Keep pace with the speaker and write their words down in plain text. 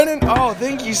Brennan? Oh,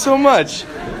 thank you so much.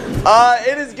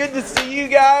 It is good to see you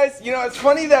guys. You know, it's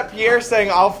funny that Pierre's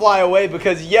saying I'll fly away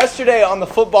because yesterday on the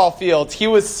football field, he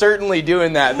was certainly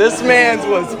doing that. This man's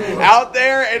was out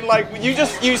there and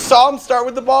you saw him start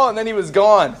with the ball and then he was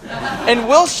gone. And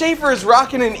Will Schaefer is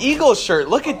rocking an Eagles shirt.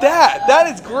 Look at that. That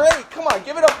is great. Come on,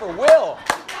 give it up for Will.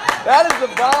 That is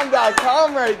the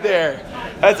bomb.com right there.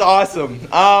 That's awesome.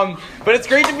 But it's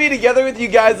great to be together with you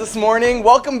guys this morning.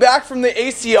 Welcome back from the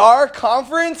ACR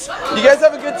conference. You guys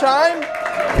have a good time?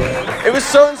 It was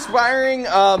so inspiring.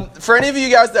 For any of you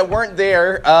guys that weren't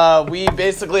there, we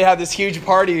basically had this huge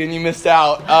party and you missed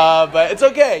out. But it's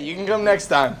okay. You can come next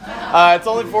time. It's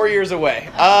only 4 years away.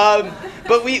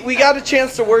 But we got a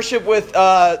chance to worship with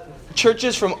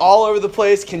churches from all over the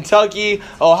place. Kentucky,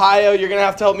 Ohio. You're going to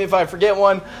have to help me if I forget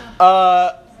one.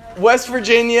 West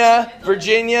Virginia,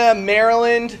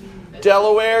 Maryland,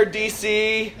 Delaware,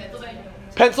 D.C.,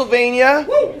 Pennsylvania.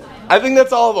 I think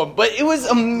that's all of them. But it was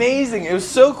amazing. It was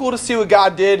so cool to see what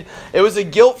God did. It was a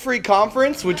guilt-free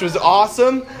conference, which was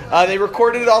awesome. They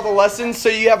recorded all the lessons, so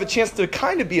you have a chance to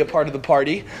kind of be a part of the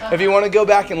party if you want to go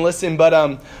back and listen.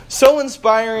 But so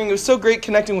inspiring. It was so great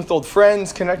connecting with old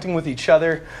friends, connecting with each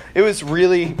other. It was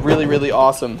really, really, really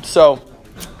awesome. So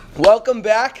welcome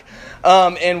back.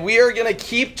 And we are going to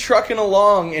keep trucking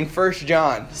along in 1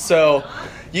 John. So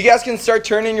you guys can start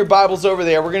turning your Bibles over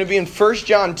there. We're going to be in 1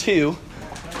 John 2.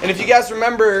 And if you guys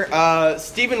remember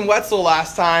Stephen Wetzel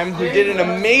last time, who did an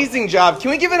amazing job.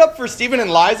 Can we give it up for Stephen and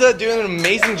Liza doing an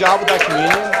amazing job with that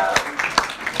communion?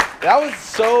 That was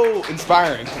so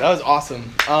inspiring. That was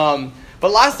awesome.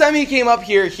 But last time he came up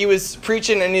here, he was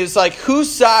preaching and he was like,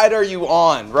 whose side are you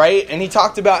on, right? And he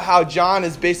talked about how John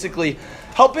is basically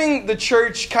helping the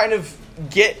church kind of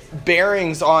get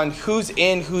bearings on who's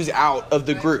in, who's out of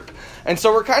the group. And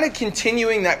so we're kind of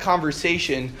continuing that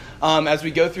conversation as we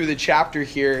go through the chapter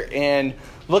here and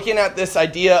looking at this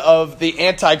idea of the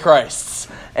Antichrists.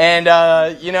 And,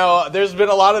 there's been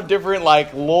a lot of different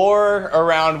lore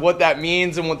around what that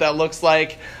means and what that looks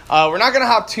like. We're not going to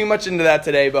hop too much into that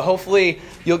today, but hopefully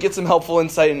you'll get some helpful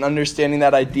insight in understanding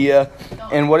that idea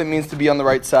and what it means to be on the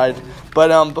right side.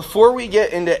 But before we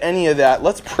get into any of that,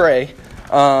 let's pray,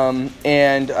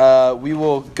 and we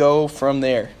will go from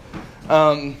there.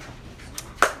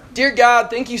 Dear God,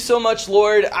 thank you so much,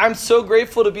 Lord. I'm so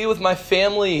grateful to be with my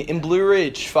family in Blue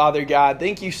Ridge, Father God.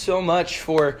 Thank you so much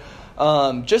for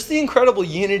just the incredible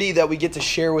unity that we get to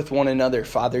share with one another,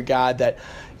 Father God, that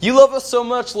you love us so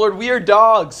much, Lord. We are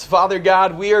dogs, Father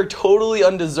God. We are totally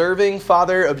undeserving,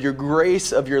 Father, of your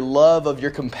grace, of your love, of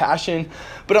your compassion.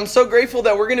 But I'm so grateful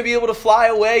that we're going to be able to fly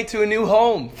away to a new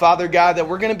home, Father God, that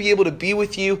we're going to be able to be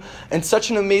with you in such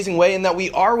an amazing way and that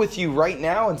we are with you right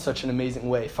now in such an amazing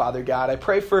way, Father God. I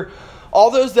pray for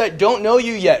all those that don't know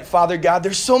you yet, Father God.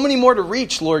 There's so many more to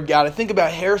reach, Lord God. I think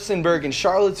about Harrisonburg and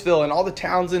Charlottesville and all the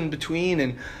towns in between.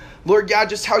 And Lord God,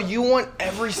 just how you want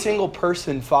every single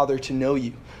person, Father, to know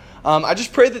you. I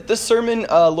just pray that this sermon,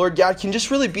 Lord God, can just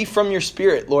really be from your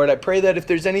Spirit, Lord. I pray that if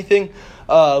there's anything,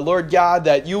 Lord God,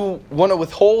 that you want to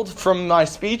withhold from my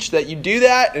speech, that you do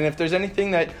that. And if there's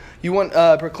anything that you want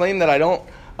proclaim that I don't,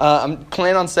 I'm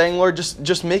planning on saying, Lord,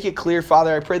 just make it clear,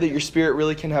 Father. I pray that your Spirit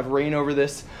really can have reign over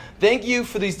this. Thank you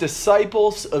for these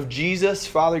disciples of Jesus,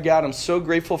 Father God. I'm so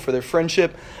grateful for their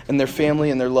friendship and their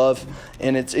family and their love.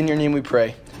 And it's in your name we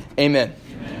pray. Amen.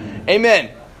 Amen.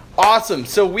 Amen. Awesome.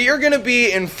 So we are going to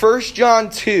be in 1 John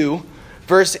 2,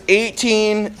 verse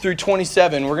 18 through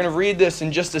 27. We're going to read this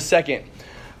in just a second.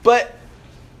 But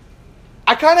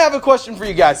I kind of have a question for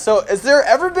you guys. So has there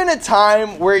ever been a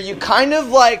time where you kind of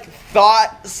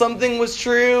thought something was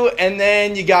true and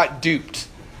then you got duped?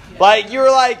 You were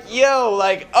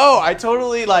I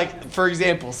totally, for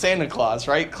example, Santa Claus,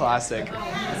 right? Classic.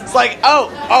 It's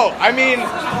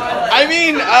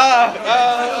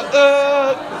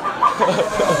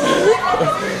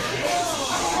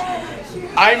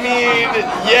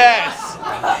yes.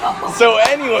 So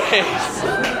anyways,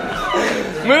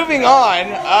 moving on,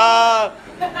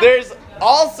 there's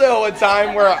also a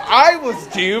time where I was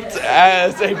duped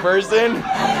as a person.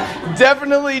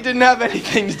 Definitely didn't have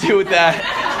anything to do with that.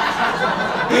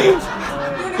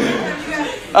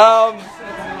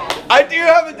 I do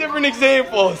have a different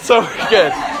example, so we're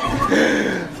good.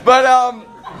 But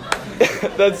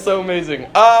that's so amazing.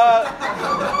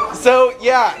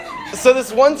 So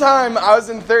this one time I was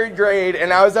in 3rd grade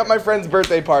and I was at my friend's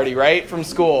birthday party, right, from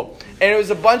school. And it was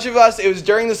a bunch of us. It was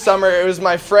during the summer. It was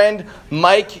my friend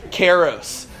Mike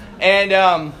Kairos. And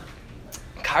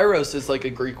Kairos is a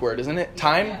Greek word, isn't it?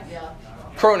 Time? Yeah.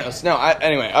 Chronos. No,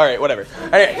 anyway, all right, whatever.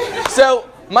 Anyway, so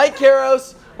Mike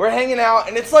Kairos we're hanging out,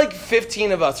 and it's like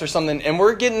 15 of us or something, and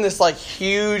we're getting this like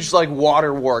huge like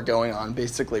water war going on,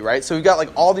 basically, right? So we've got like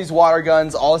all these water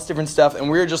guns, all this different stuff, and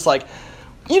we're just like,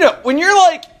 when you're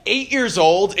like 8 years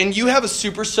old and you have a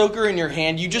super soaker in your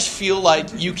hand, you just feel like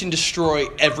you can destroy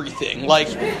everything. Like,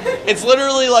 it's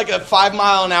literally like a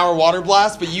 5-mile-an-hour water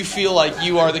blast, but you feel like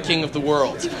you are the king of the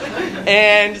world.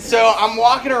 And so I'm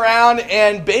walking around,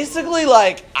 and basically,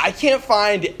 like, I can't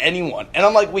find anyone. And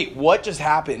I'm like, wait, what just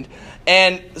happened?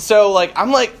 And so,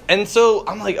 I'm like,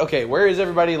 okay, where is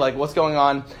everybody? Like, what's going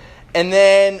on? And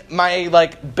then my,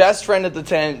 like, best friend at the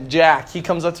tent, Jack, he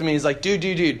comes up to me. He's like,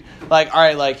 dude. Like, all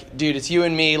right, like, dude, it's you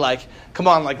and me. Like, come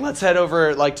on, like, let's head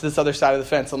over, like, to this other side of the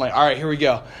fence. I'm like, all right, here we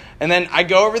go. And then I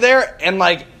go over there, and,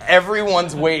 like,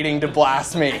 everyone's waiting to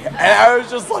blast me. And I was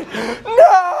just like,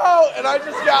 no! And I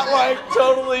just got, like,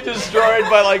 totally destroyed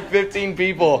by, like, 15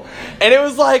 people. And it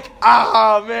was like,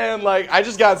 man, like, I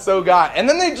just got so got. And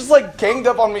then they just, like, ganged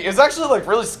up on me. It was actually, like,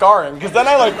 really scarring. Because then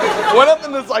I, like, went up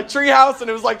in this, like, tree house, and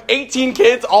it was, like, 18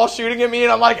 kids all shooting at me.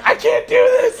 And I'm like, I can't do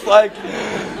this. Like,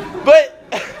 but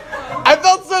I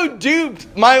felt so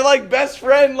duped. My, like, best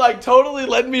friend, like, totally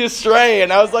led me astray.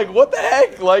 And I was like, what the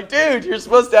heck? Like, dude, you're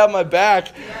supposed to have my back.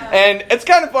 And it's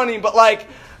kind of funny, but, like,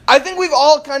 I think we've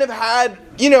all kind of had,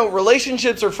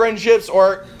 relationships or friendships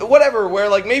or whatever where,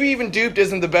 like, maybe even duped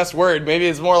isn't the best word. Maybe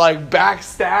it's more like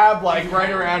backstab, like, right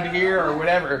around here or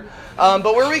whatever.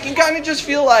 But where we can kind of just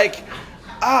feel like,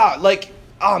 oh,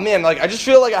 man, like, I just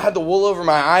feel like I had the wool over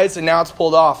my eyes and now it's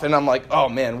pulled off. And I'm like, oh,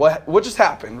 man, what just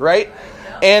happened, right?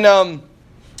 And,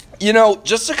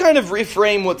 just to kind of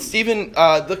reframe what Stephen,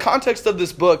 the context of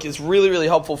this book is really, really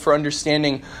helpful for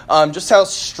understanding just how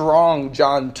strong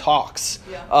John talks.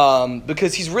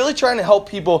 Because he's really trying to help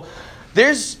people.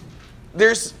 There's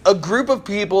a group of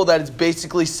people that is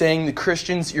basically saying the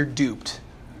Christians, you're duped.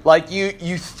 Like,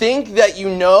 you think that you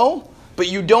know, but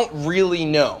you don't really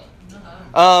know.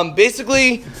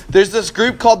 Basically, there's this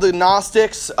group called the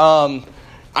Gnostics.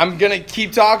 I'm going to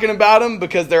keep talking about them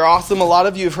because they're awesome. A lot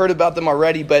of you have heard about them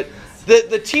already. But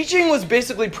the teaching was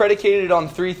basically predicated on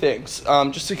three things,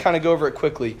 just to kind of go over it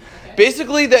quickly. Okay.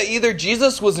 Basically, that either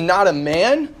Jesus was not a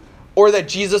man or that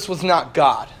Jesus was not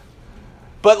God.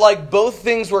 But, like, both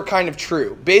things were kind of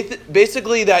true.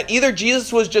 Basically, that either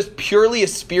Jesus was just purely a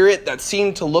spirit that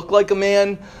seemed to look like a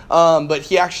man, but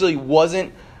he actually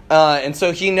wasn't. And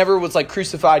so he never was, like,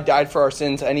 crucified, died for our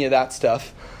sins, any of that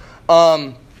stuff.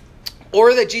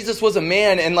 Or that Jesus was a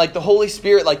man and, like, the Holy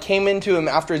Spirit, like, came into him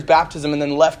after his baptism and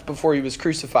then left before he was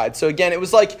crucified. So again, it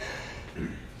was like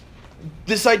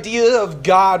this idea of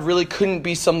God really couldn't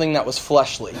be something that was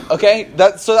fleshly. Okay?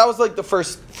 So that was like the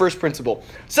first principle.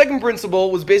 Second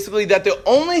principle was basically that the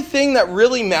only thing that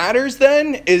really matters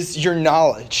then is your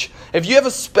knowledge. If you have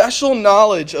a special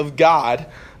knowledge of God,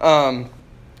 kind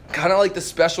of like the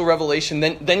special revelation,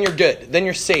 then you're good. Then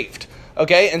you're saved.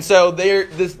 Okay, and so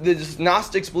the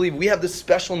Gnostics believe we have this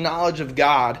special knowledge of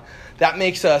God that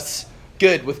makes us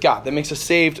good with God, that makes us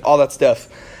saved, all that stuff.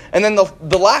 And then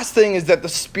the last thing is that the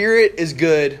Spirit is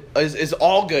good, is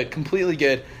all good, completely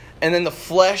good, and then the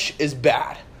flesh is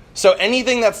bad. So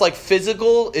anything that's like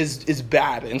physical is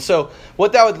bad. And so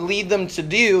what that would lead them to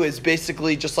do is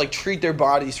basically just like treat their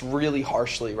bodies really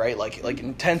harshly, right? Like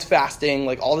intense fasting,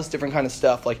 like all this different kind of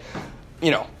stuff, like,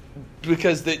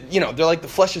 because they're like the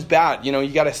flesh is bad,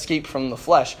 you got to escape from the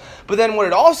flesh. But then what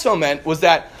it also meant was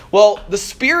that, well, the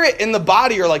spirit and the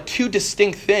body are like two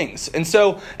distinct things. And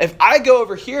so if I go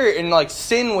over here and like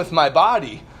sin with my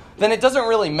body, then it doesn't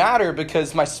really matter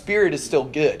because my spirit is still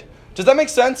good. Does that make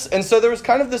sense? And so there was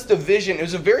kind of this division. It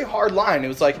was a very hard line. It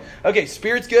was like, okay,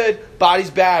 spirit's good, body's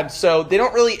bad. So they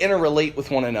don't really interrelate with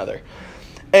one another.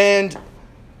 And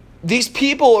these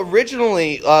people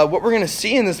originally, what we're going to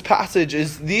see in this passage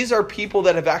is these are people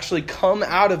that have actually come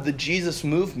out of the Jesus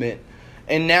movement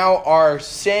and now are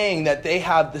saying that they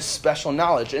have this special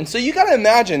knowledge. And so you got to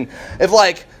imagine if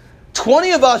like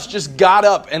 20 of us just got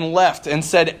up and left and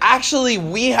said, actually,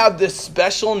 we have this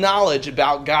special knowledge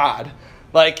about God.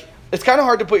 Like, it's kind of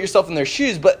hard to put yourself in their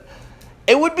shoes, but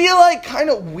it would be like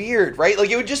kind of weird, right? Like,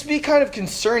 it would just be kind of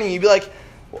concerning. You'd be like,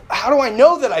 how do I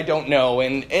know that I don't know?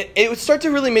 And it would start to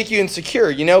really make you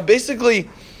insecure, Basically,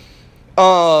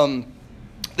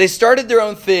 they started their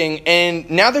own thing, and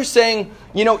now they're saying,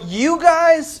 you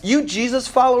guys, you Jesus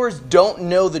followers, don't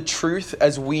know the truth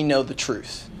as we know the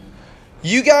truth.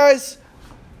 You guys,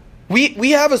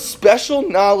 we have a special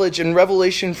knowledge and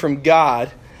revelation from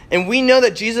God, and we know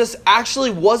that Jesus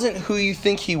actually wasn't who you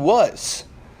think he was.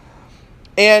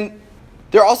 And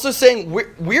they're also saying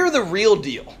we're the real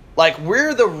deal. Like,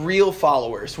 we're the real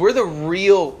followers. We're the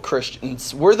real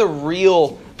Christians. We're the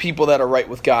real people that are right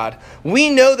with God. We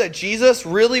know that Jesus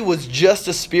really was just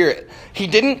a spirit. He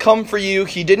didn't come for you.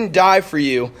 He didn't die for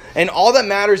you. And all that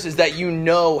matters is that you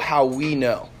know how we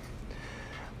know.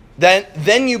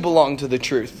 Then you belong to the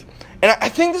truth. And I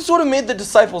think this would have made the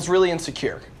disciples really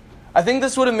insecure. I think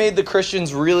this would have made the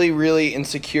Christians really, really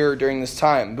insecure during this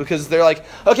time. Because they're like,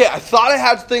 okay, I thought I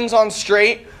had things on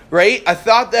straight, right? I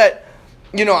thought that,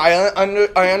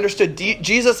 I understood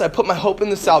Jesus. I put my hope in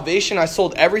the salvation. I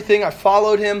sold everything. I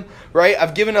followed him, right?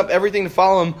 I've given up everything to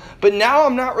follow him. But now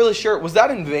I'm not really sure. Was that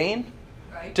in vain?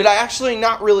 Right. Did I actually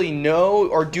not really know,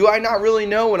 or do I not really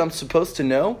know what I'm supposed to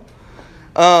know?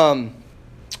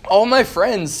 All my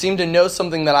friends seem to know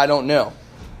something that I don't know.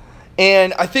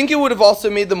 And I think it would have also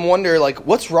made them wonder, like,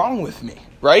 what's wrong with me,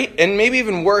 right? And maybe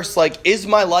even worse, like, is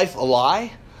my life a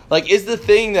lie? Like, is the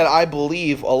thing that I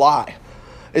believe a lie?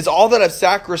 Is all that I've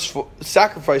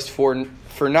sacrificed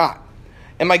for naught?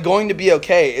 Am I going to be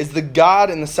okay? Is the God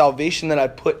and the salvation that I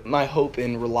put my hope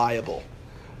in reliable?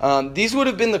 These would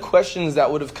have been the questions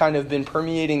that would have kind of been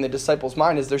permeating the disciples'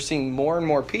 mind as they're seeing more and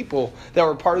more people that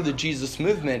were part of the Jesus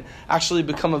movement actually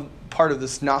become a part of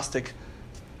this Gnostic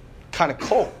kind of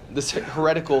cult, this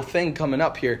heretical thing coming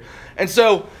up here. And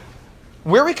so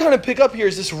where we kind of pick up here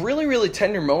is this really, really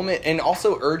tender moment and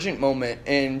also urgent moment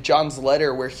in John's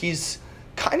letter where he's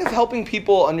kind of helping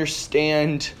people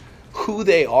understand who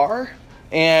they are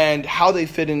and how they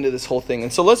fit into this whole thing.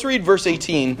 And so let's read verse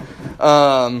 18,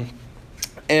 and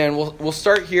we'll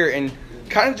start here and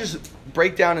kind of just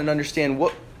break down and understand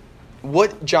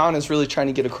what John is really trying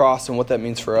to get across and what that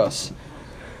means for us. It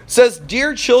says,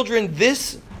 "Dear children,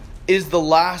 this is the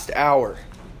last hour.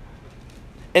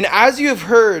 And as you have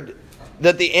heard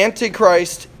that the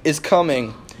Antichrist is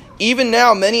coming, even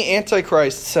now many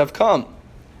Antichrists have come.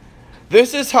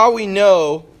 This is how we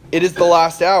know it is the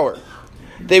last hour.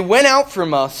 They went out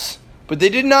from us, but they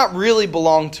did not really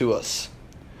belong to us.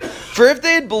 For if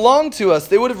they had belonged to us,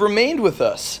 they would have remained with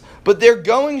us. But their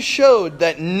going showed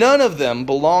that none of them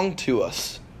belonged to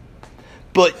us.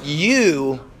 But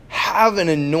you have an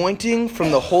anointing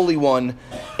from the Holy One,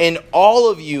 and all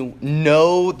of you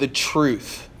know the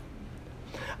truth.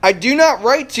 I do not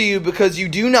write to you because you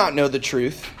do not know the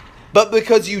truth, but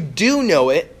because you do know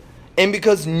it, and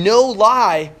because no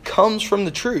lie comes from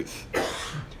the truth.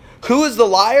 Who is the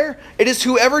liar? It is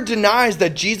whoever denies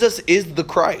that Jesus is the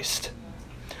Christ.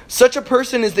 Such a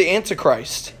person is the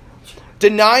Antichrist,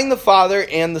 denying the Father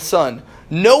and the Son.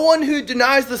 No one who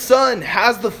denies the Son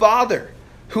has the Father.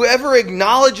 Whoever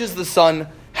acknowledges the Son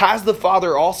has the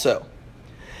Father also.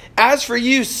 As for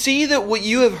you, see that what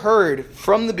you have heard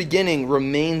from the beginning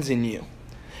remains in you.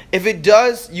 If it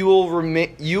does, you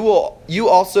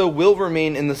also will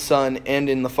remain in the Son and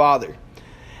in the Father.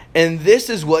 And this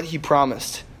is what he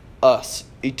promised us,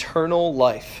 eternal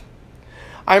life.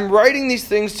 I'm writing these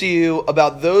things to you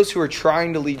about those who are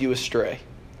trying to lead you astray.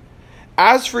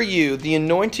 As for you, the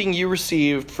anointing you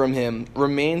received from him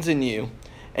remains in you,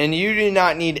 and you do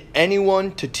not need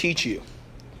anyone to teach you.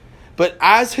 But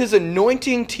as his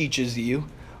anointing teaches you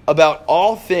about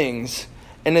all things,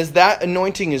 and as that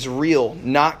anointing is real,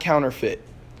 not counterfeit,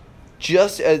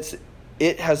 just as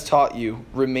it has taught you,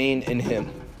 remain in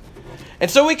him." And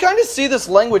so we kind of see this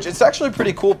language. It's actually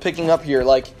pretty cool picking up here.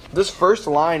 Like, this first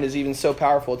line is even so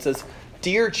powerful. It says,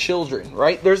 "Dear children,"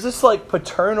 right? There's this like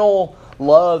paternal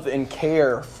love and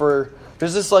care for,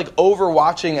 there's this like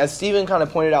overwatching, as Stephen kind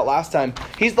of pointed out last time.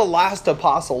 He's the last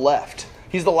apostle left.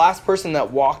 He's the last person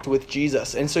that walked with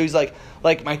Jesus. And so he's like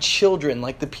my children,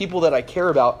 like the people that I care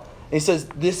about. And he says,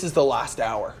 this is the last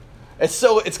hour.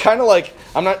 It's kind of like,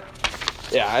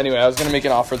 anyway, I was going to make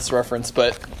an Offer's reference,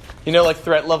 but like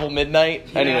threat level midnight?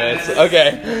 Yeah. Anyways,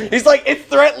 okay. He's like, it's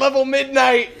threat level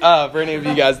midnight, for any of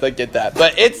you guys that get that.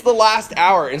 But it's the last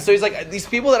hour. And so he's like, these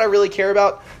people that I really care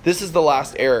about, this is the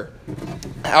last hour.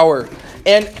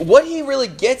 And what he really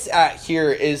gets at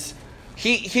here is,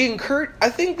 he encouraged. I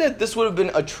think that this would have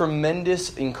been a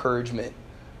tremendous encouragement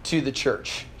to the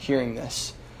church hearing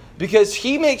this. Because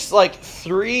he makes like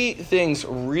three things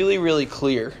really, really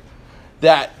clear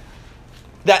that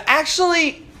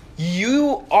actually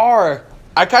you are,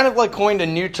 I kind of like coined a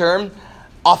new term,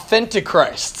 authentic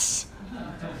Christs.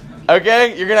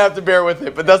 Okay? You're going to have to bear with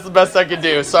it, but that's the best I can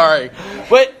do. Sorry.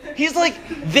 But he's like,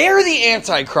 they're the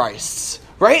antichrists,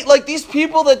 right? Like these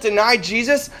people that deny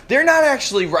Jesus, they're not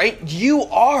actually right. You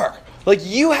are. Like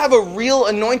you have a real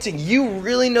anointing. You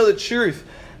really know the truth.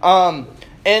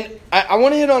 And I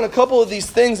want to hit on a couple of these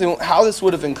things and how this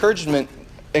would have encouraged them.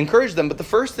 But the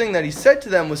first thing that he said to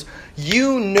them was,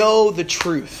 you know the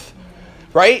truth,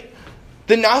 right?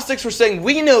 the Gnostics were saying,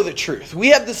 we know the truth. We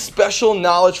have this special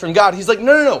knowledge from God. He's like,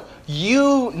 no.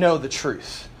 You know the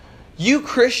truth. You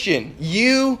Christian,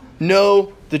 you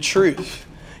know the truth.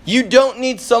 You don't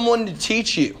need someone to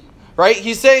teach you, right?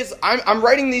 He says, I'm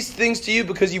writing these things to you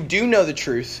because you do know the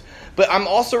truth, but I'm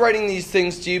also writing these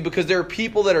things to you because there are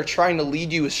people that are trying to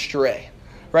lead you astray,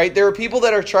 right? There are people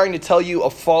that are trying to tell you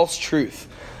a false truth.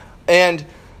 And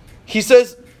he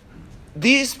says,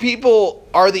 these people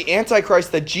are the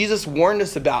Antichrist that Jesus warned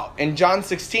us about. In John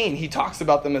 16, he talks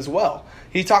about them as well.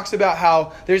 He talks about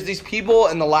how there's these people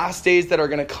in the last days that are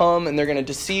going to come and they're going to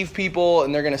deceive people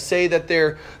and they're going to say that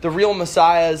they're the real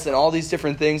messiahs and all these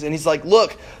different things. And he's like,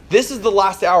 look, this is the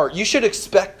last hour. You should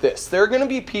expect this. There are going to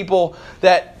be people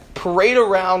that parade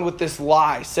around with this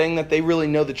lie, saying that they really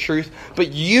know the truth,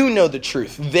 but you know the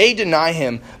truth. They deny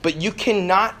him, but you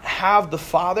cannot have the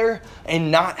Father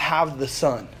and not have the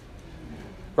Son.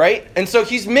 Right? And so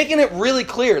he's making it really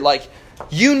clear, like,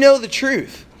 you know the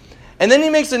truth. And then he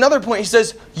makes another point. He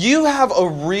says, you have a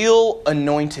real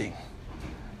anointing.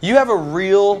 You have a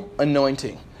real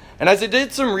anointing. And as I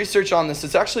did some research on this,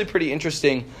 it's actually pretty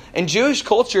interesting. In Jewish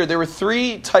culture, there were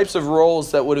 3 types of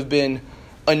roles that would have been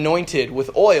anointed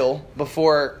with oil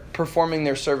before performing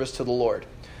their service to the Lord.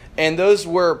 And those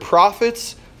were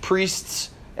prophets,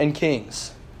 priests, and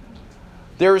kings.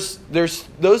 There's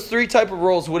those 3 type of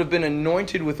roles would have been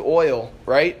anointed with oil,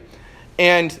 right?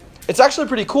 And it's actually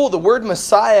pretty cool. The word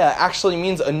Messiah actually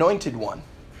means anointed one.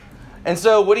 And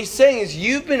so what he's saying is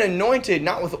you've been anointed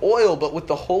not with oil, but with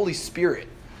the Holy Spirit.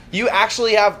 You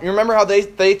actually have, you remember how they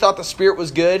thought the Spirit was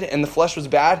good and the flesh was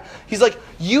bad? He's like,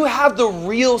 you have the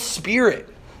real Spirit.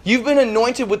 You've been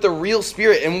anointed with the real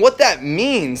Spirit. And what that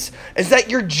means is that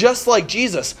you're just like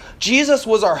Jesus. Jesus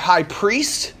was our high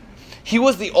priest. He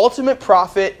was the ultimate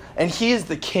prophet, and he is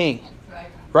the king.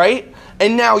 Right?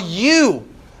 And now you,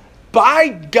 by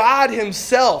God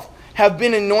himself, have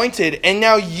been anointed, and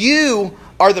now you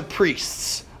are the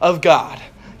priests of God.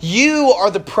 You are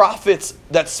the prophets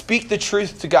that speak the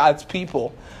truth to God's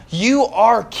people. You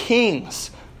are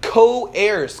kings,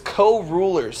 co-heirs,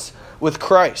 co-rulers with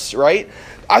Christ, right?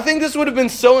 I think this would have been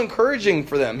so encouraging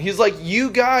for them. He's like, you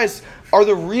guys are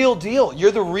the real deal.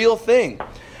 You're the real thing.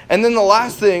 And then the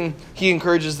last thing he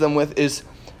encourages them with is,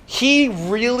 he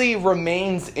really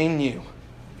remains in you.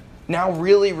 Now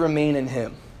really remain in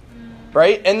him.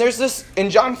 Right? And there's this, in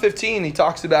John 15, he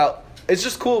talks about, it's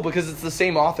just cool because it's the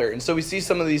same author. And so we see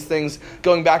some of these things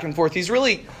going back and forth. He's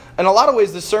really, in a lot of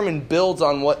ways, this sermon builds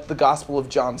on what the Gospel of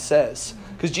John says.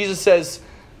 Because Jesus says,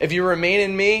 if you remain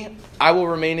in me, I will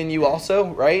remain in you also,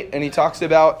 right? And he talks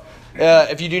about,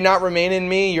 if you do not remain in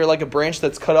me, you're like a branch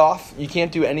that's cut off. You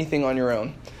can't do anything on your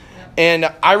own.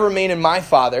 And I remain in my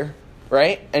Father,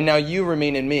 right? And now you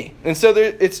remain in me. And so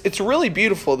it's really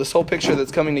beautiful, this whole picture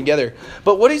that's coming together.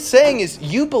 But what he's saying is,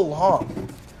 you belong.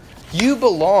 You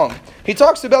belong. He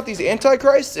talks about these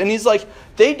antichrists, and he's like,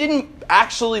 they didn't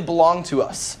actually belong to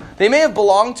us. They may have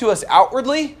belonged to us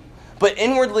outwardly, but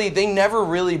inwardly they never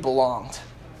really belonged.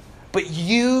 But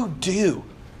you do.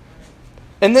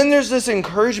 And then there's this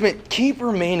encouragement, keep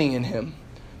remaining in him.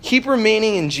 Keep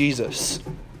remaining in Jesus.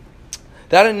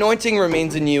 That anointing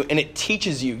remains in you, and it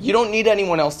teaches you. You don't need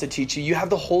anyone else to teach you. You have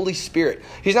the Holy Spirit.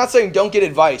 He's not saying don't get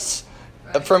advice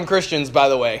from Christians, by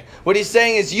the way. What he's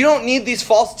saying is you don't need these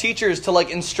false teachers to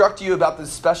instruct you about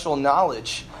this special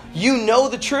knowledge. You know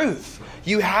the truth.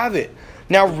 You have it.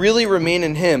 Now really remain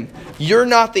in him. You're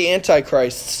not the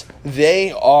antichrists.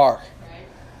 They are.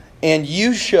 And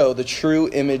you show the true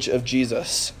image of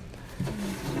Jesus.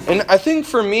 And I think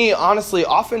for me, honestly,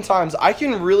 oftentimes I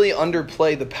can really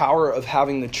underplay the power of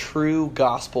having the true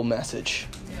gospel message.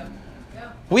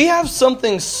 We have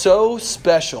something so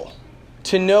special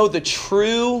to know the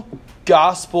true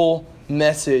gospel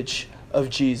message of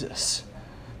Jesus.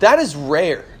 That is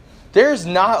rare. There's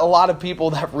not a lot of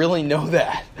people that really know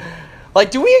that.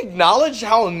 Do we acknowledge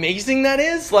how amazing that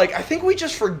is? I think we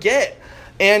just forget.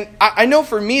 And I know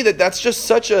for me that's just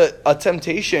such a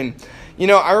temptation.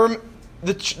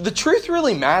 The truth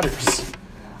really matters.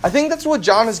 I think that's what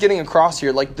John is getting across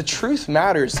here. The truth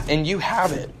matters, and you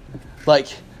have it.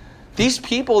 These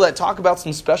people that talk about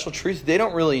some special truth, they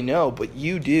don't really know, but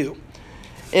you do.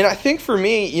 And I think for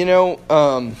me,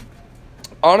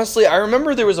 honestly, I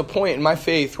remember there was a point in my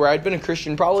faith where I'd been a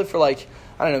Christian probably for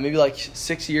maybe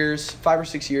 6 years, 5 or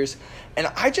 6 years. And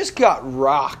I just got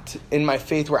rocked in my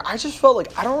faith where I just felt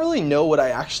like I don't really know what I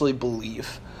actually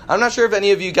believe. I'm not sure if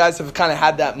any of you guys have kind of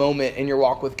had that moment in your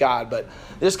walk with God, but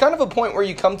there's kind of a point where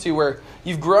you come to where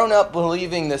you've grown up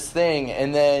believing this thing,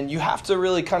 and then you have to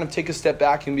really kind of take a step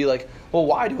back and be like, well,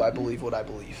 why do I believe what I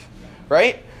believe?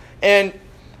 Right? And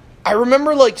I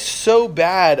remember like so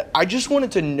bad, I just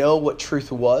wanted to know what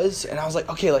truth was. And I was like,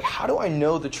 okay, like how do I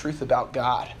know the truth about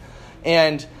God?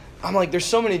 And I'm like, there's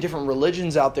so many different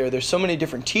religions out there. There's so many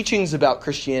different teachings about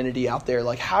Christianity out there.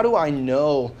 Like, how do I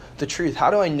know the truth? How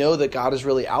do I know that God is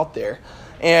really out there?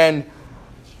 And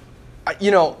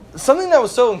something that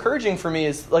was so encouraging for me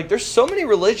is like there's so many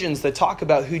religions that talk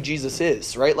about who Jesus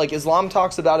is, right? Like Islam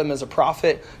talks about him as a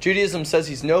prophet. Judaism says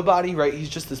he's nobody, right? He's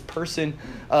just this person.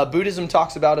 Buddhism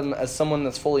talks about him as someone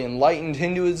that's fully enlightened.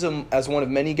 Hinduism as one of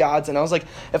many gods. And I was like,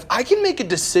 if I can make a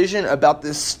decision about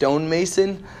this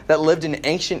stonemason that lived in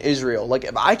ancient Israel, like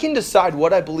if I can decide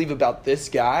what I believe about this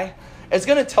guy, it's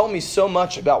going to tell me so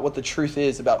much about what the truth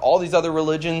is, about all these other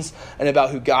religions and about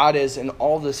who God is and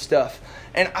all this stuff.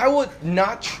 And I would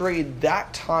not trade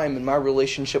that time in my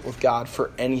relationship with God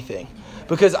for anything.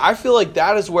 Because I feel like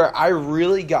that is where I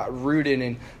really got rooted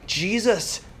in.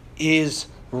 Jesus is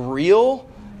real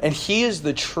and he is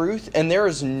the truth and there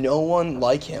is no one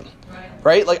like him.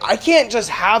 Right? Like I can't just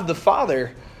have the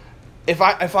Father if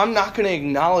I'm not going to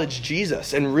acknowledge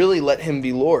Jesus and really let him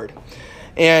be Lord.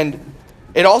 And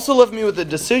it also left me with the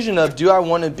decision of, do I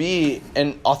want to be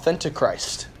an authentic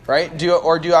Christ, right? Do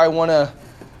I want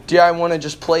to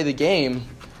just play the game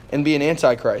and be an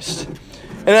antichrist?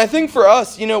 And I think for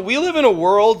us, we live in a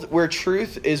world where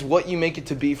truth is what you make it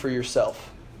to be for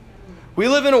yourself. We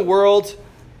live in a world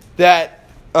that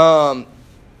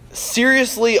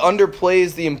seriously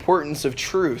underplays the importance of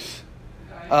truth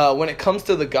when it comes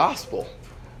to the gospel.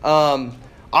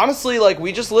 Honestly, like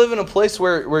we just live in a place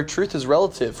where truth is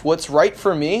relative. What's right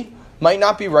for me might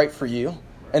not be right for you,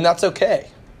 and that's okay,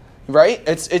 right?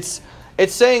 It's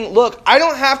saying, look, I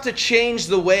don't have to change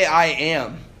the way I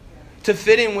am to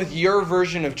fit in with your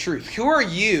version of truth. Who are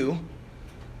you,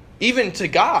 even to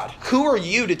God? Who are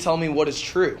you to tell me what is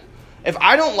true? If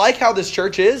I don't like how this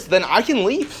church is, then I can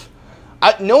leave.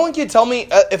 No one can tell me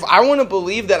if I want to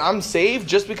believe that I'm saved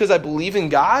just because I believe in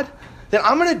God, then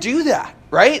I'm going to do that.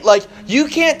 Right? Like, you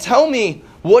can't tell me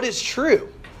what is true.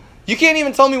 You can't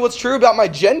even tell me what's true about my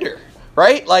gender.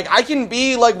 Right? Like, I can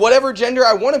be like whatever gender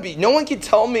I want to be. No one can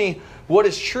tell me what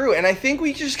is true. And I think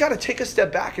we just got to take a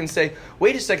step back and say,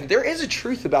 wait a second, there is a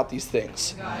truth about these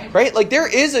things. Right? Like,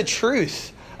 there is a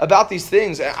truth about these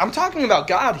things. I'm talking about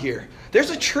God here. There's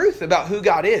a truth about who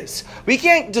God is. We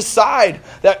can't decide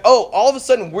that, all of a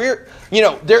sudden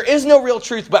there is no real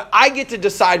truth, but I get to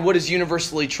decide what is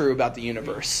universally true about the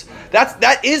universe.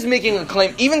 That is making a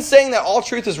claim. Even saying that all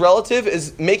truth is relative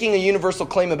is making a universal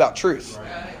claim about truth.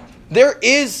 There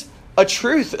is a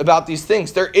truth about these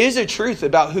things. There is a truth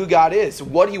about who God is,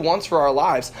 what he wants for our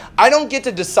lives. I don't get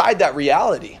to decide that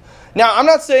reality. Now, I'm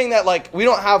not saying that like we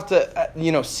don't have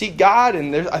to, seek God,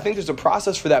 and I think there's a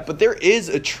process for that, but there is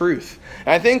a truth. And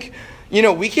I think,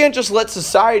 we can't just let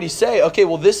society say, okay,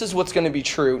 well, this is what's going to be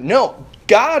true. No,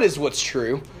 God is what's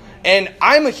true, and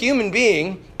I'm a human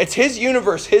being. It's his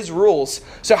universe, his rules.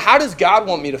 So how does God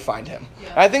want me to find him?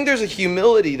 Yeah. I think there's a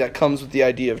humility that comes with the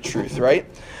idea of truth, right?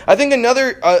 I think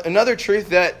another truth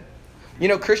that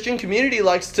Christian community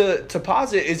likes to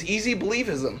posit is easy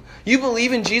believism. You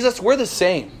believe in Jesus, we're the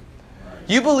same.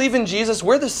 You believe in Jesus,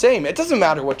 we're the same. It doesn't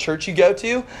matter what church you go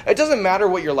to. It doesn't matter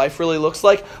what your life really looks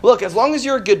like. Look, as long as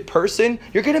you're a good person,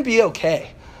 you're going to be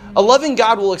okay. A loving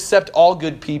God will accept all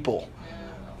good people.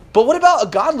 But what about a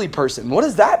godly person? What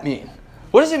does that mean?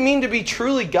 What does it mean to be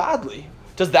truly godly?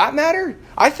 Does that matter?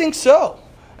 I think so.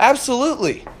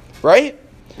 Absolutely. Right?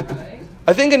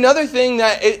 I think another thing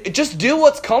that just do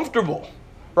what's comfortable.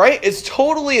 Right? It's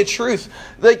totally a truth.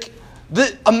 Like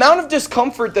the amount of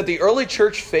discomfort that the early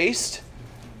church faced,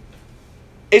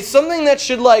 it's something that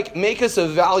should make us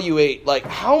evaluate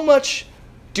how much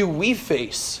do we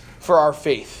face for our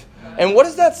faith? And what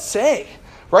does that say?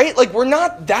 Right? We're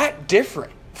not that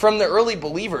different from the early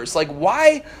believers.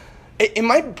 Why? It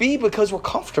might be because we're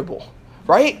comfortable.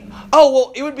 Right? Oh,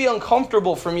 well, it would be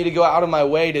uncomfortable for me to go out of my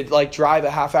way to drive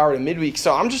a half hour to midweek,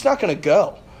 so I'm just not going to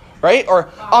go. Right? Or,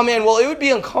 oh man, well, it would be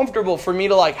uncomfortable for me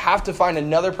to have to find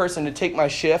another person to take my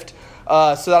shift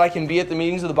so that I can be at the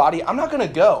meetings of the body. I'm not going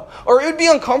to go. Or it would be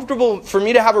uncomfortable for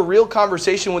me to have a real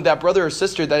conversation with that brother or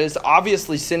sister that is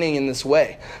obviously sinning in this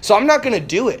way. So I'm not going to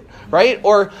do it. Right?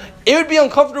 Or it would be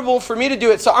uncomfortable for me to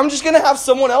do it, so I'm just going to have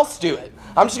someone else do it.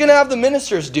 I'm just going to have the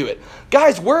ministers do it.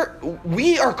 Guys,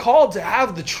 we are called to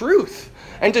have the truth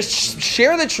and to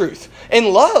share the truth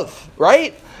in love,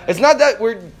 right? It's not that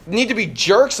we need to be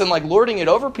jerks and lording it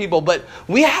over people, but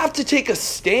we have to take a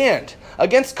stand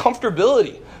against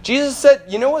comfortability. Jesus said,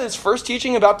 you know what his first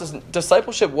teaching about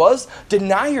discipleship was?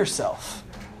 Deny yourself,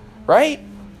 right?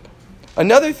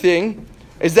 Another thing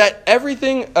is that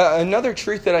another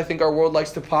truth that I think our world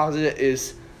likes to posit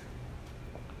is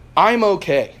I'm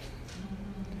okay.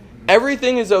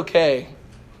 Everything is okay.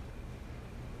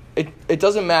 It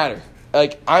doesn't matter.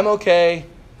 Like, I'm okay,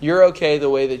 you're okay the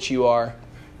way that you are.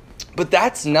 But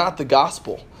that's not the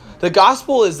gospel. The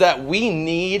gospel is that we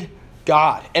need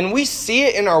God. And we see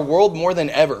it in our world more than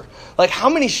ever. Like, how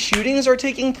many shootings are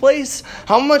taking place?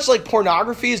 How much, like,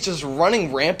 pornography is just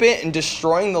running rampant and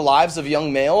destroying the lives of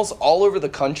young males all over the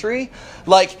country?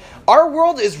 Like, our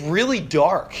world is really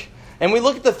dark. And we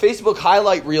look at the Facebook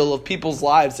highlight reel of people's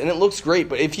lives, and it looks great.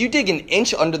 But if you dig an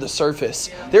inch under the surface,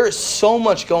 there is so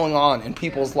much going on in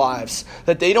people's lives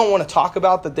that they don't want to talk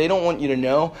about, that they don't want you to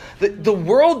know. The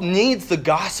world needs the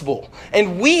gospel,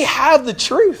 and we have the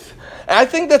truth. And I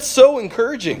think that's so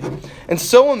encouraging and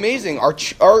so amazing.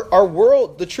 Our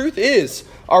world, the truth is,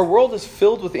 our world is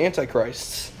filled with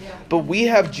antichrists. But we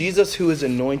have Jesus who has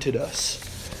anointed us.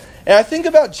 And I think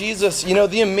about Jesus,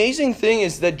 the amazing thing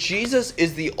is that Jesus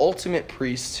is the ultimate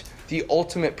priest, the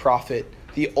ultimate prophet,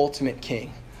 the ultimate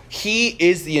king. He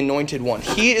is the anointed one.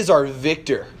 He is our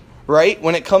victor, right?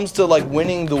 When it comes to like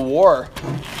winning the war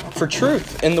for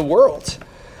truth in the world.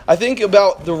 I think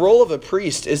about the role of a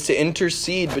priest is to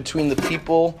intercede between the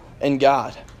people and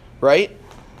God, right?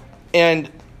 And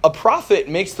a prophet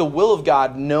makes the will of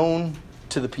God known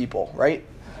to the people, right?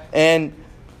 And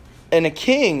a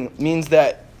king means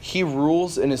that he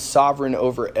rules and is sovereign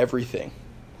over everything.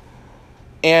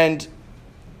 And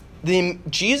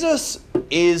Jesus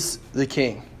is the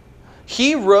king.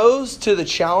 He rose to the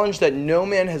challenge that no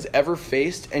man has ever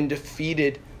faced and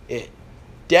defeated it.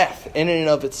 Death in and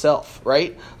of itself,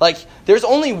 right? Like, there's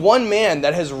only one man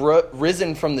that has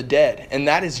risen from the dead, and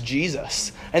that is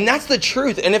Jesus. And that's the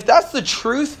truth. And if that's the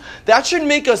truth, that should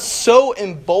make us so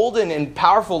emboldened and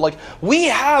powerful. Like, we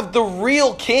have the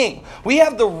real king. We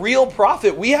have the real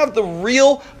prophet. We have the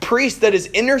real priest that is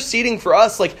interceding for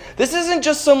us. Like, this isn't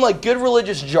just some like good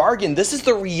religious jargon. This is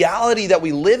the reality that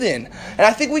we live in. And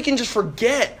I think we can just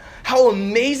forget how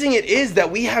amazing it is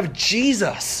that we have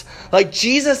Jesus. Like,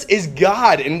 Jesus is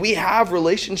God, and we have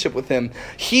relationship with him.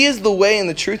 He is the way and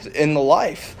the truth and the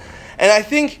life. And I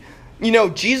think,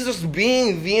 Jesus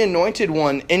being the anointed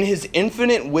one in his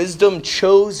infinite wisdom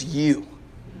chose you.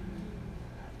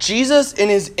 Jesus in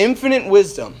his infinite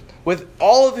wisdom, with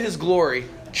all of his glory,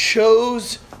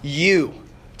 chose you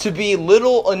to be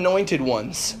little anointed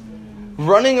ones,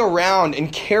 running around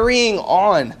and carrying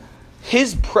on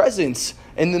his presence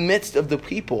in the midst of the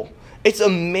people. It's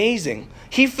amazing.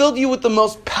 He filled you with the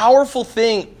most powerful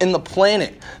thing in the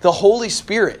planet, the Holy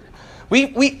Spirit. We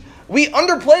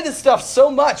underplay this stuff so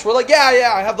much. We're like,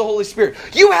 yeah, I have the Holy Spirit.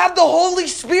 You have the Holy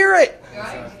Spirit.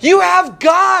 You have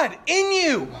God in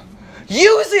you.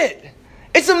 Use it.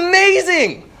 It's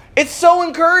amazing. It's so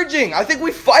encouraging. I think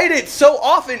we fight it so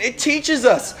often. It teaches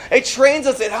us. It trains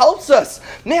us. It helps us.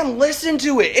 Man, listen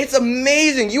to it. It's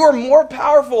amazing. You are more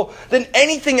powerful than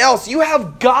anything else. You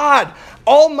have God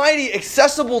Almighty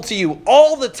accessible to you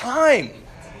all the time.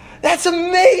 That's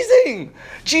amazing.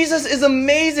 Jesus is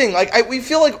amazing. Like, we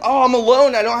feel like, I'm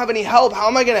alone. I don't have any help. How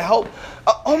am I going to help?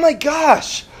 Oh my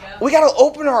gosh. We got to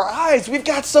open our eyes. We've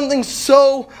got something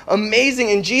so amazing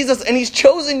in Jesus, and he's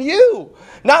chosen you.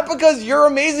 Not because you're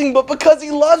amazing, but because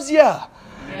he loves you.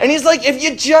 And he's like, if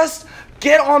you just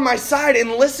get on my side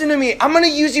and listen to me, I'm going to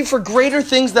use you for greater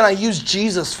things than I used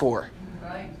Jesus for.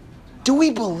 Right. Do we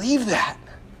believe that?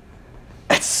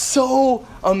 It's so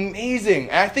amazing.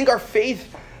 And I think our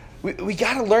faith, we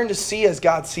got to learn to see as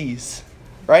God sees,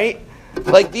 right?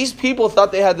 Like, these people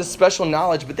thought they had this special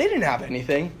knowledge, but they didn't have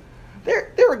anything.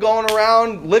 They were going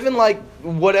around living like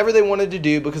whatever they wanted to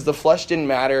do because the flesh didn't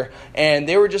matter, and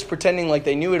they were just pretending like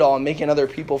they knew it all and making other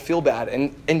people feel bad.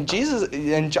 And Jesus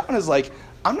and John is like,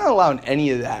 I'm not allowing any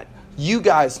of that. You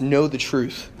guys know the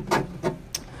truth.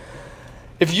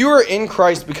 If you are in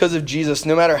Christ because of Jesus,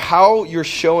 no matter how you're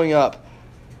showing up,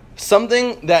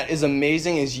 something that is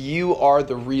amazing is you are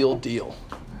the real deal.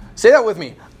 Say that with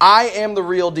me. I am the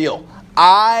real deal.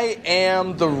 I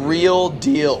am the real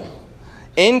deal.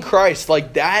 In Christ,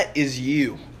 like, that is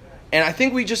you. And I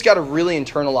think we just got to really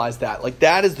internalize that. Like,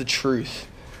 that is the truth.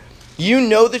 You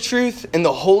know the truth, and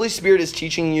the Holy Spirit is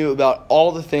teaching you about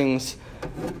all the things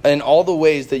and all the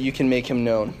ways that you can make him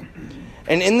known.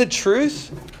 And in the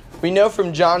truth, we know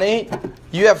from John 8,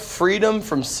 you have freedom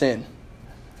from sin.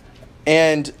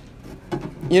 And,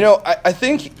 I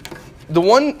think the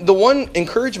one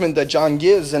encouragement that John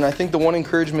gives, and I think the one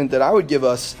encouragement that I would give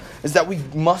us, is that we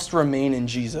must remain in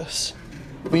Jesus.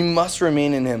 We must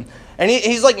remain in him. And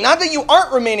he's like, not that you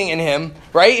aren't remaining in him,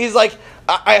 right? He's like,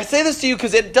 I say this to you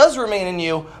because it does remain in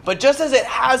you, but just as it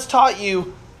has taught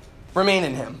you, remain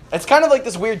in him. It's kind of like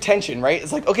this weird tension, right?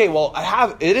 It's like, okay, well,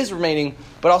 it is remaining,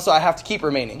 but also I have to keep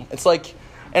remaining. It's like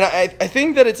And I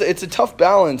think that it's a tough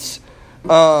balance.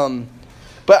 But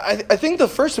I think the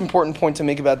first important point to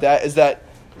make about that is that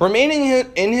remaining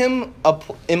in him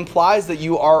implies that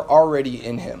you are already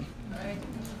in him. Right.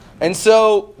 And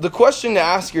so the question to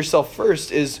ask yourself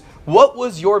first is, what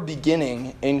was your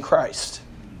beginning in Christ?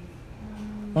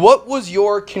 What was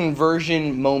your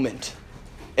conversion moment?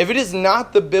 If it is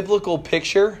not the biblical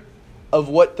picture of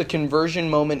what the conversion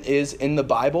moment is in the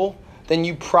Bible, then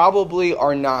you probably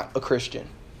are not a Christian.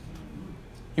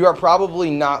 You are probably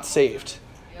not saved.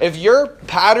 If your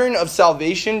pattern of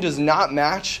salvation does not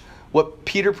match what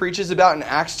Peter preaches about in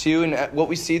Acts 2 and what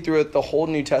we see throughout the whole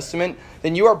New Testament,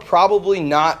 then you are probably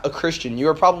not a Christian. You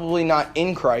are probably not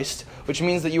in Christ, which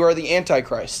means that you are the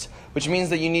Antichrist, which means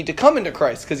that you need to come into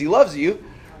Christ because he loves you.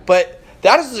 But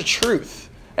that is the truth.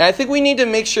 And I think we need to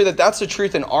make sure that that's the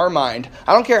truth in our mind.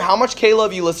 I don't care how much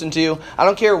K-Love you listen to. I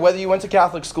don't care whether you went to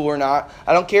Catholic school or not.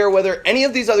 I don't care whether any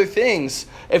of these other things.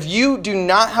 If you do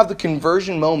not have the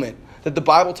conversion moment that the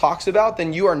Bible talks about,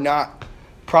 then you are not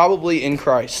probably in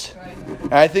Christ. Right.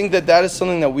 And I think that that is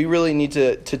something that we really need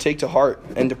to take to heart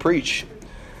and to preach.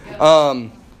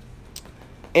 And,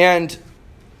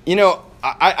 you know,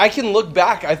 I can look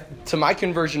back to my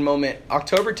conversion moment.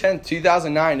 October 10th,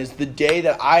 2009 is the day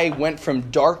that I went from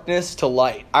darkness to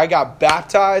light. I got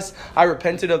baptized. I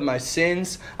repented of my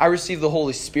sins. I received the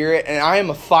Holy Spirit. And I am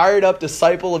a fired up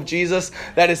disciple of Jesus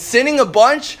that is sinning a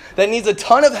bunch, that needs a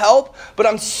ton of help. But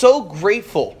I'm so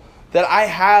grateful that I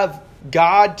have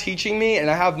God teaching me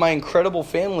and I have my incredible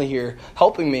family here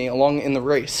helping me along in the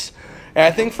race. And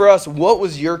I think for us, what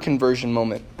was your conversion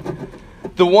moment?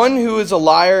 The one who is a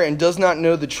liar and does not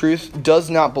know the truth does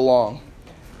not belong.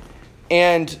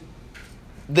 And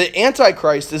the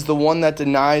Antichrist is the one that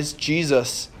denies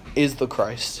Jesus is the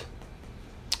Christ.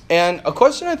 And a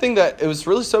question I think that it was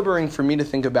really sobering for me to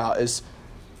think about is,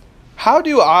 how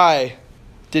do I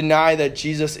deny that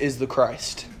Jesus is the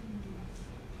Christ?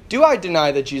 Do I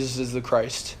deny that Jesus is the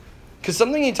Christ? Because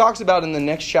something he talks about in the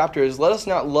next chapter is, let us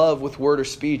not love with word or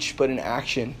speech, but in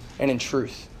action and in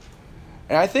truth.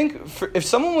 And I think if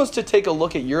someone was to take a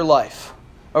look at your life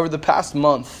over the past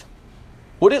month,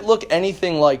 would it look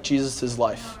anything like Jesus'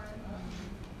 life?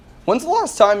 When's the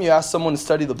last time you asked someone to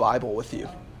study the Bible with you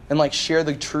and share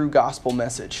the true gospel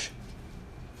message?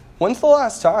 When's the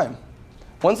last time?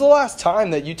 When's the last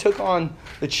time that you took on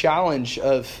the challenge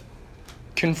of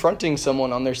confronting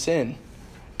someone on their sin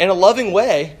in a loving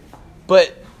way,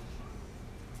 but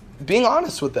being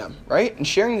honest with them, right? And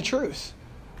sharing the truth.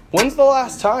 When's the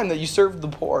last time that you served the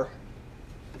poor?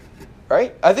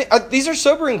 Right? I think these are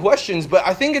sobering questions, but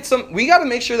I think we got to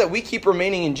make sure that we keep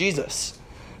remaining in Jesus,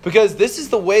 because this is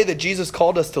the way that Jesus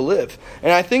called us to live.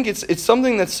 And I think it's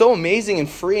something that's so amazing and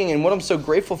freeing. And what I'm so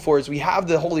grateful for is we have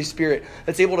the Holy Spirit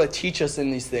that's able to teach us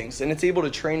in these things, and it's able to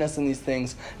train us in these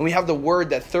things. And we have the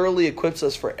Word that thoroughly equips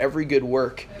us for every good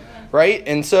work, right?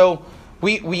 And so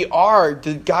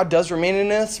God does remain in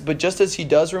us, but just as He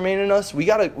does remain in us, we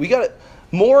gotta.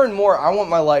 More and more, I want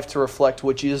my life to reflect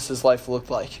what Jesus' life looked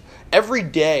like. Every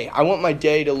day, I want my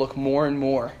day to look more and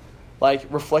more like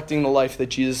reflecting the life that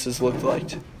Jesus has looked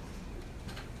like.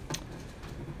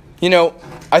 You know,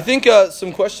 I think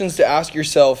some questions to ask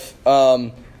yourself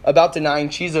about denying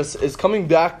Jesus is coming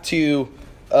back to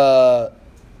the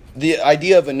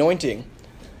idea of anointing.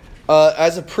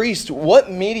 As a priest, what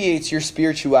mediates your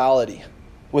spirituality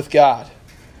with God?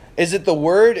 Is it the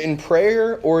word and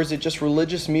prayer, or is it just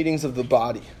religious meetings of the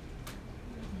body?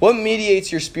 What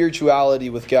mediates your spirituality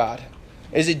with God?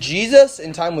 Is it Jesus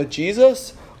and time with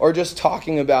Jesus, or just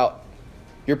talking about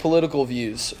your political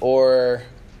views or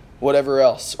whatever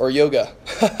else, or yoga,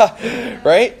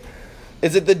 right?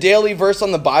 Is it the daily verse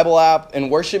on the Bible app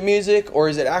and worship music, or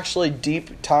is it actually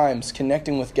deep times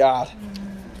connecting with God?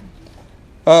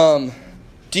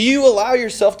 Do you allow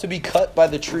yourself to be cut by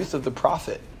the truth of the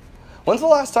prophet? When's the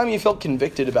last time you felt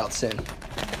convicted about sin?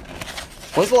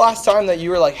 When's the last time that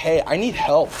you were like, hey, I need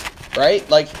help, right?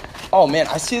 Oh man,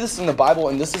 I see this in the Bible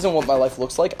and this isn't what my life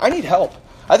looks like. I need help.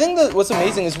 I think that what's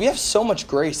amazing is we have so much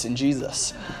grace in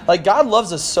Jesus. God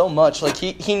loves us so much.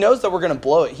 He knows that we're going to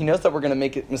blow it. He knows that we're going to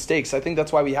make mistakes. I think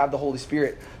that's why we have the Holy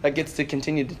Spirit that gets to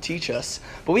continue to teach us.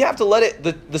 But we have to let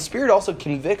it, the Spirit also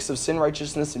convicts of sin,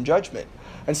 righteousness, and judgment.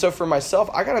 And so for myself,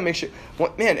 I got to make sure,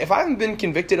 man, if I haven't been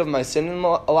convicted of my sin in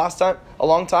a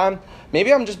long time,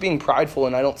 maybe I'm just being prideful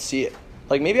and I don't see it.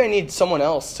 Maybe I need someone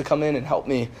else to come in and help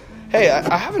me. Hey,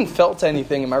 I haven't felt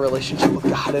anything in my relationship with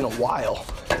God in a while.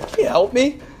 Can you help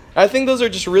me? I think those are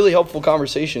just really helpful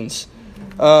conversations.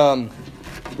 And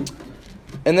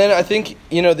then I think,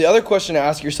 the other question to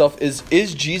ask yourself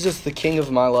is Jesus the king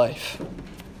of my life?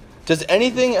 Does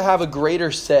anything have a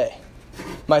greater say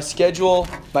my schedule,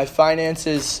 my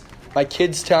finances, my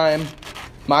kids' time,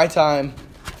 my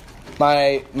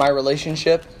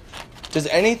relationship? Does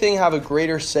anything have a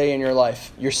greater say in your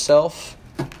life, yourself,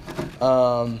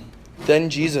 than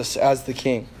Jesus as the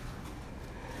King?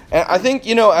 And I think,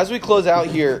 as we close out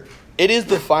here, it is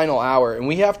the final hour, and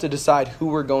we have to decide who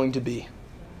we're going to be.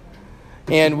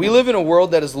 And we live in a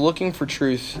world that is looking for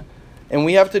truth, and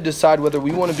we have to decide whether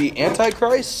we want to be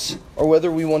antichrists or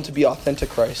whether we want to be authentic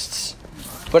Christs.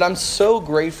 But I'm so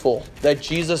grateful that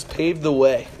Jesus paved the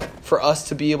way for us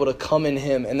to be able to come in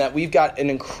him, and that we've got an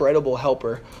incredible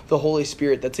helper, the Holy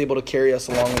Spirit, that's able to carry us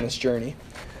along in this journey.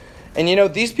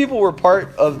 And these people were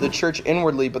part of the church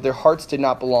inwardly, but their hearts did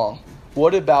not belong.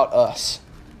 What about us?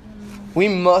 We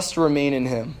must remain in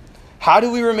him. How do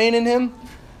we remain in him?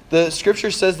 The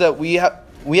scripture says that we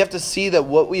have to see that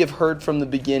what we have heard from the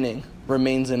beginning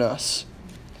remains in us.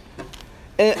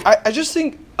 And I just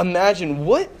think, imagine,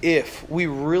 what if we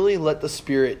really let the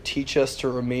Spirit teach us to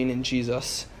remain in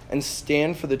Jesus and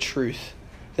stand for the truth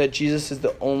that Jesus is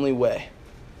the only way?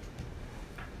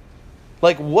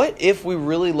 Like, what if we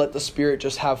really let the Spirit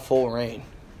just have full reign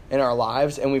in our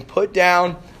lives, and we put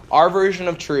down our version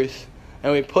of truth,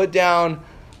 and we put down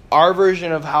our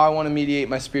version of how I want to mediate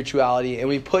my spirituality, and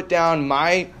we put down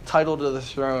my title to the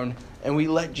throne, and we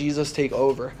let Jesus take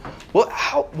over?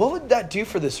 What would that do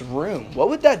for this room? What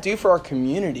would that do for our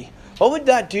community? What would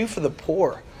that do for the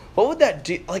poor? What would that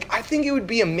do? I think it would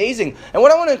be amazing. And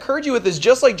what I want to encourage you with is,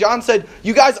 just like John said,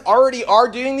 you guys already are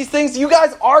doing these things. You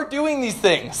guys are doing these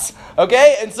things.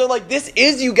 Okay? And so this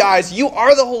is you guys. You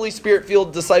are the Holy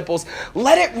Spirit-filled disciples.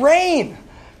 Let it rain.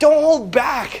 Don't hold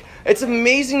back. It's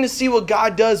amazing to see what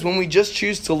God does when we just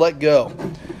choose to let go.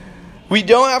 We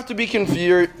don't have to be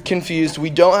confused. We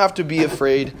don't have to be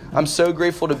afraid. I'm so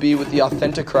grateful to be with the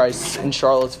authentic Christ in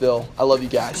Charlottesville. I love you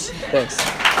guys.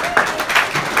 Thanks.